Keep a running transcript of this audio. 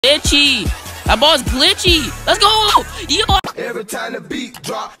Glitchy. That ball's glitchy. Let's go. Yo. Every time the beat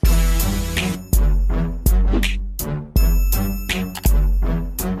drop.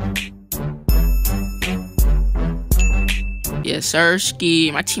 Yes, sir,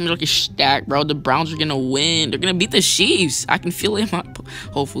 Ski. My team is looking stacked, bro. The Browns are gonna win. They're gonna beat the Chiefs. I can feel it in my.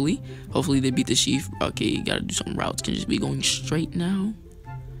 Hopefully they beat the Chiefs. Okay, you gotta do some routes. Can just be going straight now.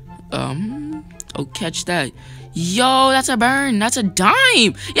 Oh, catch that. Yo, that's a burn. That's a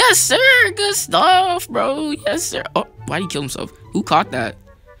dime. Yes, sir. Good stuff, bro. Yes, sir. Oh, why'd he kill himself? Who caught that?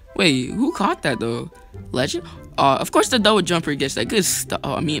 Wait, who caught that though? Legend? Of course the double jumper gets that. Good stuff.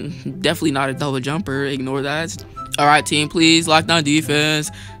 Oh, I mean, definitely not a double jumper. Ignore that. All right, team, please lock down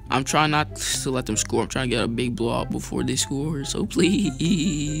defense. I'm trying not to let them score. I'm trying to get a big blowout before they score. So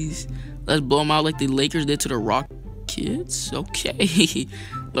please, let's blow them out like the Lakers did to the Rockets. Okay,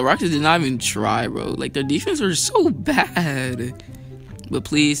 the Rockets did not even try, bro. Like their defense was so bad. But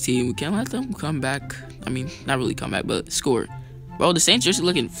please, team, we can't let them come back. I mean, not really come back, but score, bro. The Saints are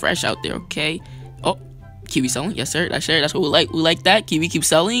looking fresh out there. Okay. Oh. Kiwi selling, yes sir. That's what we like. We like that. Kiwi keep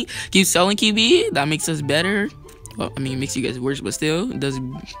selling, Kiwi. That makes us better. Well, I mean, it makes you guys worse, but still, it does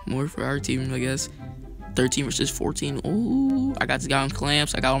more for our team, I guess. 13 versus 14. Oh, I got this guy on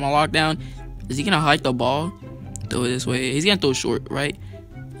clamps. I got him on lockdown. Is he gonna hike the ball? Throw it this way. He's gonna throw short, right?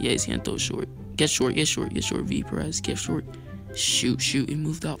 Yeah, he's gonna throw short. Get short. V press. Get short. Shoot. It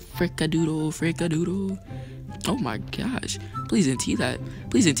moved out. Frickadoodle. Oh my gosh. Please NT that.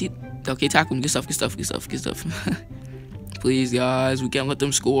 Okay, tackle him. Good stuff. Please, guys, we can't let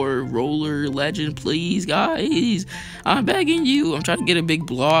them score. Roller, legend, please, guys. I'm begging you. I'm trying to get a big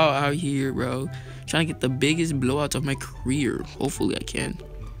blowout out here, bro. I'm trying to get the biggest blowouts of my career. Hopefully, I can.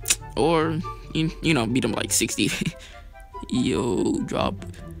 Or, you know, beat them like 60. Yo, drop.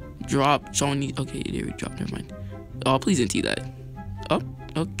 Shawnee. Okay, there we drop. Never mind. Oh, please NT that. Oh,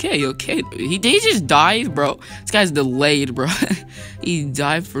 okay. He just dived, bro. This guy's delayed, bro. He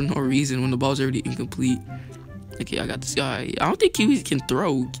dived for no reason when the ball's already incomplete. Okay, I got this guy. I don't think Kiwis can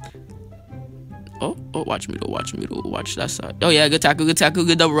throw. Oh, watch me though. Watch that side. Oh yeah, good tackle,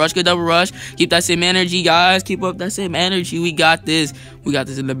 good double rush. Keep that same energy, guys. Keep up that same energy. We got this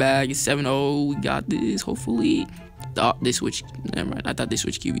in the bag. It's 7-0. We got this, hopefully. Oh, they switched. Never mind. I thought they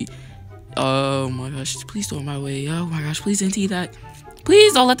switched QB. Oh my gosh, please throw it my way. Oh my gosh, please NT that.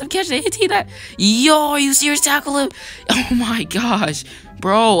 Please don't let them catch that. NT that. Yo, are you serious? Tackle him. Oh my gosh.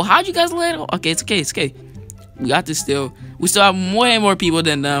 Bro, how'd you guys let him? Okay, it's okay. We got this still. We still have way more people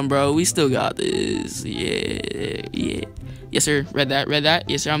than them, bro. We still got this. Yeah. Yes, sir. Read that.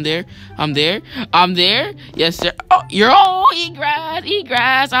 Yes, sir. I'm there. Yes, sir. Oh, you're all eat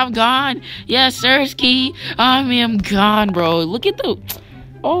grass. I'm gone. Yes, sir. Ski. I am gone, bro. Look at the.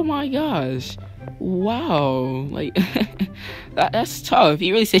 Oh my gosh. Wow. Like that's tough.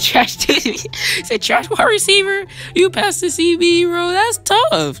 He really said trash to me. He said trash wide receiver. You passed the CB, bro. That's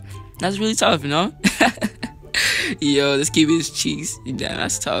tough. That's really tough, you know? Yo, this QB is cheese. Damn,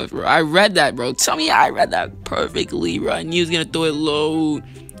 that's tough, bro. I read that, bro. Tell me I read that perfectly, bro. I knew he was gonna throw it low.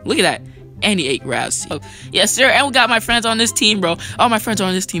 Look at that. And he ate grabs. Oh, yes, sir. And we got my friends on this team, bro. All my friends are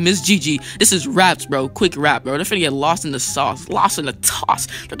on this team. This is GG. This is raps, bro. Quick rap, bro. They're finna get lost in the sauce. Lost in the toss.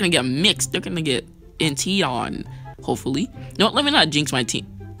 They're gonna get mixed. They're gonna get NT on, hopefully. No, let me not jinx my team.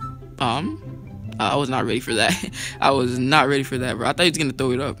 I was not ready for that. I was not ready for that, bro. I thought he was gonna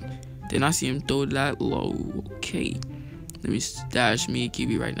throw it up. Did not see him throw that low. Okay. Let me stash me a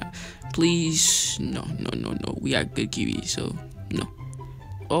QB right now. Please. No. We got good QB, so no.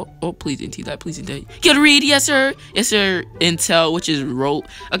 Oh, please NT that. Get a read, yes sir. Intel, which is roll.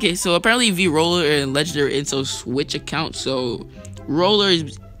 Okay, so apparently V Roller and Legendary Intel switch accounts. So Roller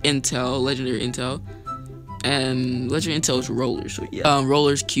is Intel, Legendary Intel. And Legendary Intel is Roller. So yeah.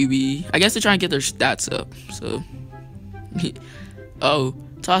 Roller's QB. I guess they're trying to get their stats up. So oh.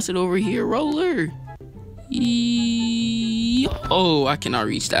 Toss it over here, Roller. Oh, I cannot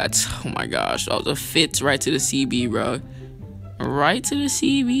reach that. Oh my gosh, that was a fit right to the CB, bro. Right to the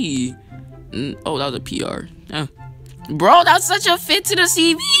CB. Oh, that was a PR. Yeah. Bro, that's such a fit to the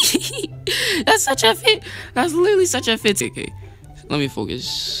CB. That's such a fit. That's literally such a fit. Okay, let me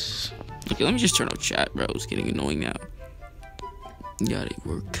focus. Okay, let me just turn off chat, bro. It's getting annoying now. Gotta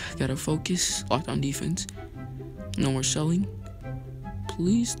work. Gotta focus. Lock on defense. No more selling.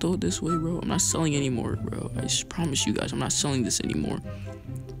 Please throw it this way, bro. I'm not selling anymore, bro. I just promise you guys, I'm not selling this anymore.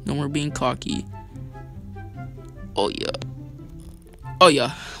 No more being cocky. Oh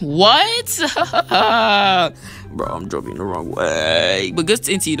yeah. What? Bro, I'm jumping the wrong way. But good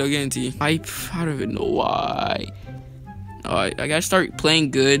NT though, get NT. I don't even know why. Alright, I gotta start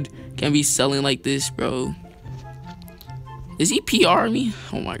playing good. Can't be selling like this, bro. Is he PR me?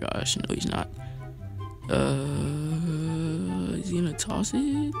 Oh my gosh, no, he's not. Is he gonna toss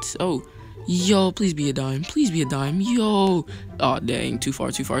it? Oh, yo, please be a dime. Please be a dime. Yo. Oh, dang, too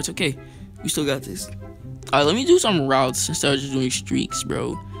far, too far. It's okay. We still got this. Alright, let me do some routes instead of just doing streaks,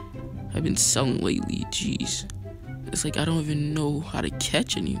 bro. I've been selling lately. Jeez. It's like I don't even know how to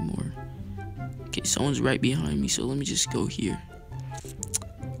catch anymore. Okay, someone's right behind me, so let me just go here.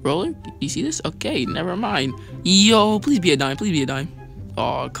 Roller? You see this? Okay, never mind. Yo, please be a dime. Please be a dime.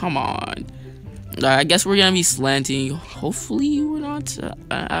 Oh, come on. I guess we're gonna be slanting. Hopefully we're not.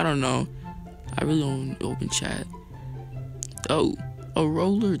 I don't know. I really don't open chat. Oh, a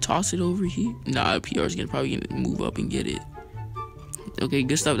roller. Toss it over here. Nah, PR's probably gonna move up and get it. Okay,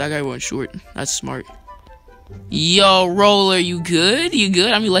 good stuff. That guy went short. That's smart. Yo, roller, you good? You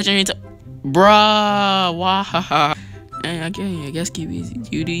good? I mean, legendary. Bruh, wow. I guess keep easy.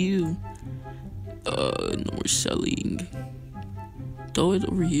 You do you. No more selling. Throw it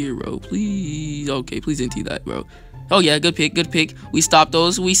over here, bro. Please. Okay, please empty that, bro. Oh yeah, good pick, good pick. We stopped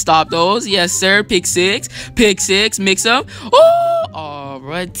those. We stopped those. Yes, sir. Pick six. Pick six. Mix them. Oh,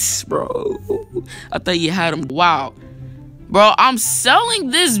 alright, bro. I thought you had them. Wow, bro. I'm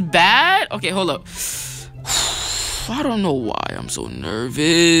selling this bad. Okay, hold up. I don't know why I'm so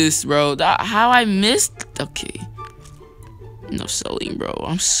nervous, bro. How I missed. Okay. No selling, bro.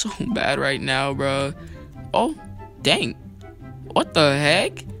 I'm so bad right now, bro. Oh, dang. What the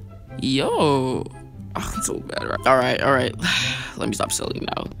heck? Yo. I'm so bad, right? Alright. Let me stop selling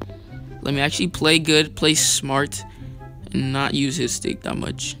now. Let me actually play good, play smart, and not use his stick that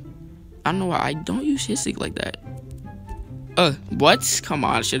much. I don't know why I don't use his stick like that. What? Come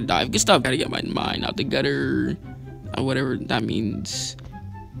on, I should have dived. Good stuff. Gotta get my mind out the gutter. Whatever that means.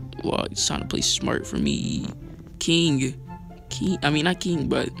 Well, it's trying to play smart for me. King. I mean, not king,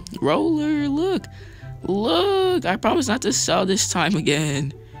 but roller. Look. I promise not to sell this time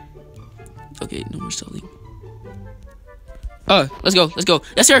again. Okay, no more selling. Let's go.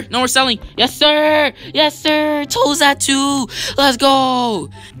 Yes, sir. No more selling. Yes, sir. Toes at 2. Let's go.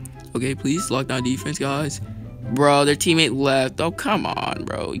 Okay, please lock down defense, guys. Bro, their teammate left. Oh, come on,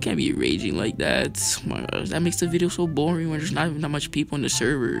 bro. You can't be raging like that. Oh my gosh, that makes the video so boring when there's not even that much people on the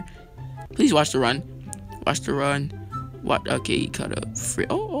server. Please watch the run. What? Okay, cut up.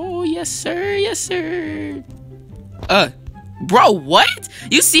 Oh, yes, sir. Bro, what?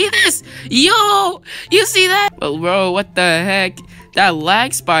 You see this? Yo, you see that? Well, bro, what the heck? That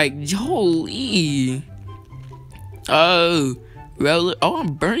lag spike. Holy. Oh,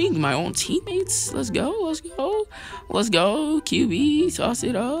 I'm burning my own teammates. Let's go. QB, toss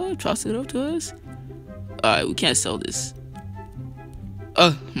it up to us. Alright, we can't sell this.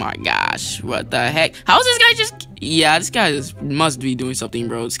 Oh my gosh, what the heck? How is this guy just... Yeah, this guy must be doing something,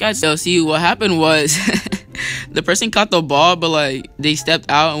 bro. This guy... So, see, what happened was... the person caught the ball, but, like, they stepped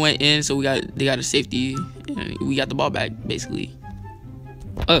out and went in, so they got a safety. And we got the ball back, basically.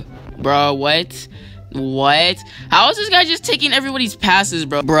 Bro, what? How is this guy just taking everybody's passes,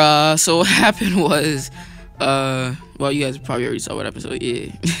 bro? Bruh, so what happened was... well, you guys probably already saw what happened, so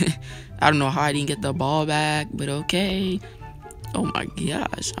yeah. I don't know how I didn't get the ball back, but okay. Oh my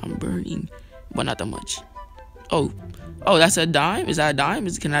gosh, I'm burning, but not that much. Oh, that's a dime. Is that a dime?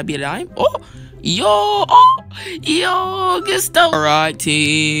 Can that be a dime? Yo, good stuff. All right,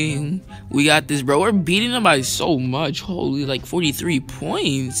 team, we got this, bro. We're beating them by so much. Holy, like 43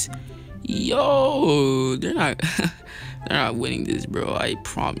 points. Yo, they're not winning this, bro. I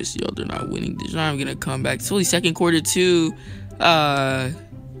promise y'all, they're not winning this. They're not even gonna come back. It's only second quarter too.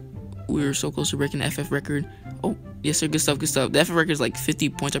 We were so close to breaking the FF record. Oh, yes, sir. Good stuff. The FF record is like 50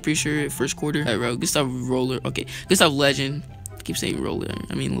 points, I'm pretty sure, first quarter. All right, bro. Good stuff, roller. Okay. Good stuff, legend. I keep saying roller.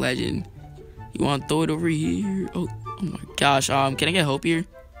 I mean, legend. You want to throw it over here? Oh my gosh. Can I get help here?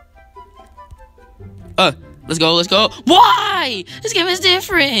 Let's go. Why? This game is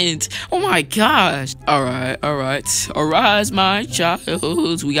different. Oh my gosh. All right. Arise, my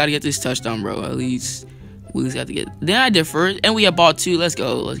child. We got to get this touchdown, bro. At least. We just got to get... Then I deferred, and we have ball 2. Let's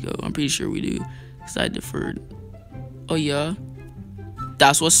go. I'm pretty sure we do. Because I deferred. Oh, yeah.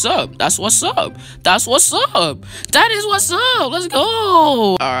 That's what's up. That is what's up. Let's go.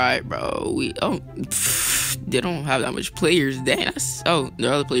 All right, bro. They don't have that much players. Dang,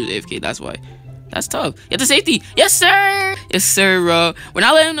 their other players AFK. That's why. That's tough. Get the safety. Yes, sir, bro. We're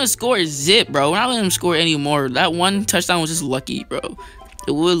not letting them score zip, bro. We're not letting them score anymore. That one touchdown was just lucky, bro.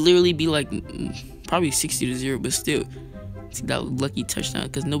 It would literally be like... probably 60-0, but still, see that lucky touchdown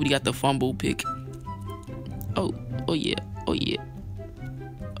because nobody got the fumble pick. Oh yeah.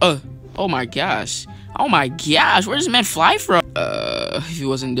 Oh my gosh. Where does this man fly from? If he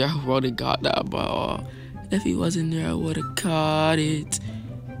wasn't there, I would have got that ball. If he wasn't there, I would have caught it.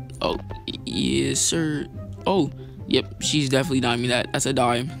 Oh, yes, sir. Oh, yep, she's definitely diming that. That's a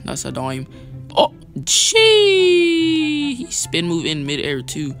dime. That's a dime. Oh, gee! He spin move in midair,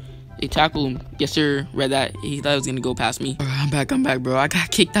 too. They tackle him. Yes, sir. Read that. He thought it was going to go past me. I'm back, bro. I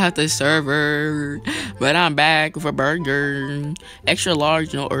got kicked out the server. But I'm back with a burger. Extra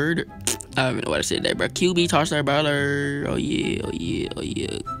large, no order. I don't even know what I said there, bro. QB toss our brother. Oh, yeah.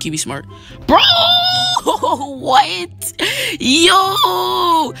 QB smart. Bro! What?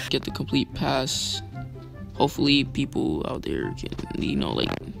 Yo! Get the complete pass. Hopefully, people out there can, you know,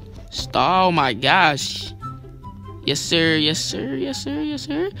 like, stop. Oh, my gosh. Yes, sir.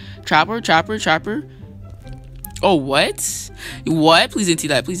 Trapper. Oh, what? What? Please didn't see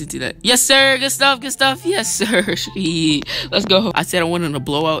that. Yes, sir. Good stuff. Yes, sir. Let's go. I said I wanted a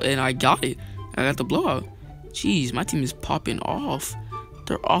blowout, and I got it. I got the blowout. Jeez, my team is popping off.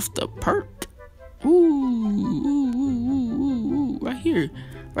 They're off the perk. Ooh. Right here.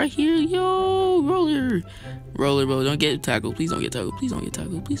 Yo, roller, bro. Don't get tackled. Please don't get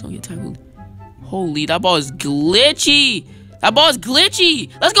tackled. Holy, that ball is glitchy. Let's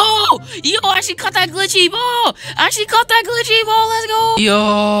go. Yo, I actually caught that glitchy ball. Let's go.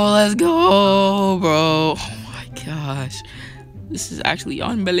 Yo, let's go, bro. Oh, my gosh. This is actually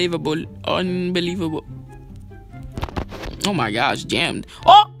unbelievable. Oh, my gosh. Jammed.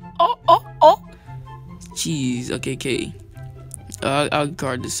 Oh. Jeez. Okay. I'll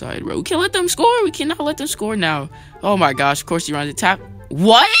guard this side, bro. We can't let them score. We cannot let them score now. Oh, my gosh. Of course, he runs the tap.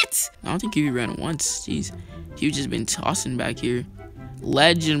 What? I don't think QB ran once. Jeez. You've just been tossing back here.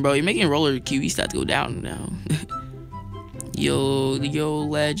 Legend, bro. You're making roller QB stats go down now. Yo,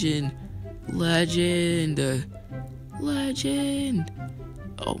 legend.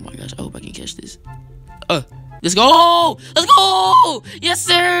 Oh my gosh. I hope I can catch this. Let's go. Yes,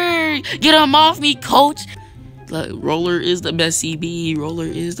 sir. Get him off me, coach. Roller is the best CB.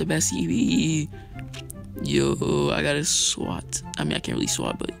 Yo, I gotta swat. I mean, I can't really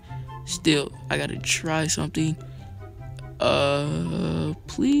swat, but still, I gotta try something.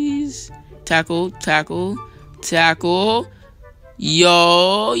 Please. Tackle.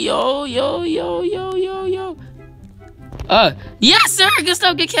 Yo. Yes, sir. Good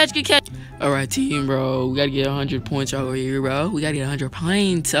stuff. Good catch. All right, team, bro. We gotta get 100 points over here, bro. We gotta get 100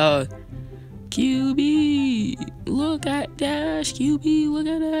 points. QB, look at Dash.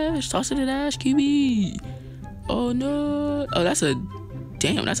 Toss it to Dash. QB. Oh no. Oh, that's a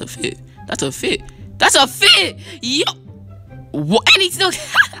fit. Yo. What? And he's still.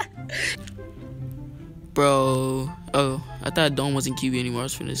 Bro. Oh, I thought Dome wasn't QB anymore. I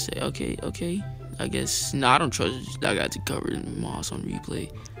was finna say, okay. I guess. Nah, I don't trust that guy to cover Moss on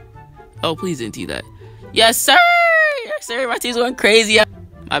replay. Oh, please didn't do that. Yes, sir. My team's going crazy.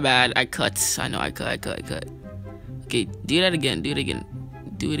 My bad. I cut. I know I cut. Okay, do that again.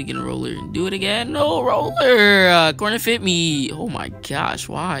 Roller. Do it again. No, roller. Corner fit me. Oh my gosh.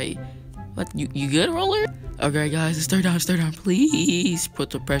 Why? What? You good, roller? Okay, guys. It's third down. Please put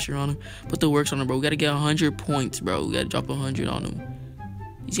the pressure on him. Put the works on him, bro. We gotta get 100 points, bro. We gotta drop 100 on him.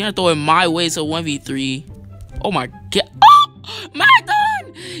 He's gonna throw it my way, so 1v3. Oh my god. Oh!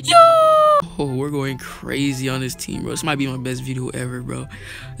 Marathon! Yo! Oh, we're going crazy on this team, bro. This might be my best video ever, bro.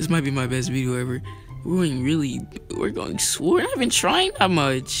 We're going slow. We're not even trying that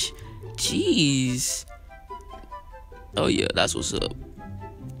much. Jeez. Oh, yeah, that's what's up.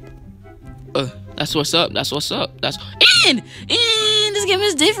 That's what's up. That's in. This game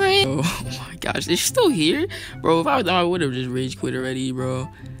is different. Oh my gosh, they're still here, bro. If I was them, I would have just rage quit already, bro.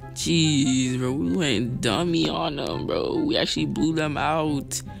 Jeez, bro, we went dummy on them, bro. We actually blew them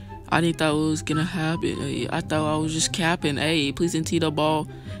out. I didn't thought it was gonna happen. Hey, I thought I was just capping. Hey, please didn't tee the ball.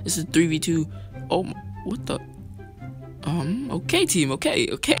 This is 3v2. Oh, what the? Okay, team. Okay.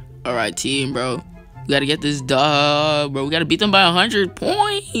 All right, team, bro. We gotta get this dub, bro. We gotta beat them by 100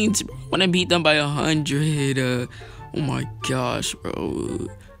 points, bro. I wanna beat them by 100. Oh my gosh, bro.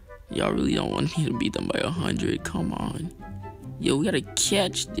 Y'all really don't want me to beat them by 100. Come on. Yo, we gotta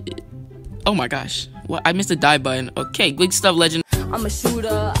catch it. Oh my gosh. What? I missed the dive button. Okay, good stuff, legend. I'm a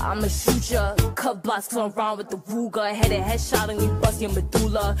shooter, I'ma shoot ya. Cut blocks, come around with the Ruger. Headshot and you bust your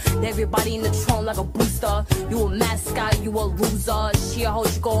medulla. Everybody in the trunk like a booster. You a mascot, you a loser. She a hoe,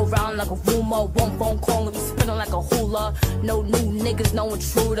 you go around like a rumor. One phone call and you spinning like a hula. No new niggas, no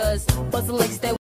intruders. Buzzing like stay.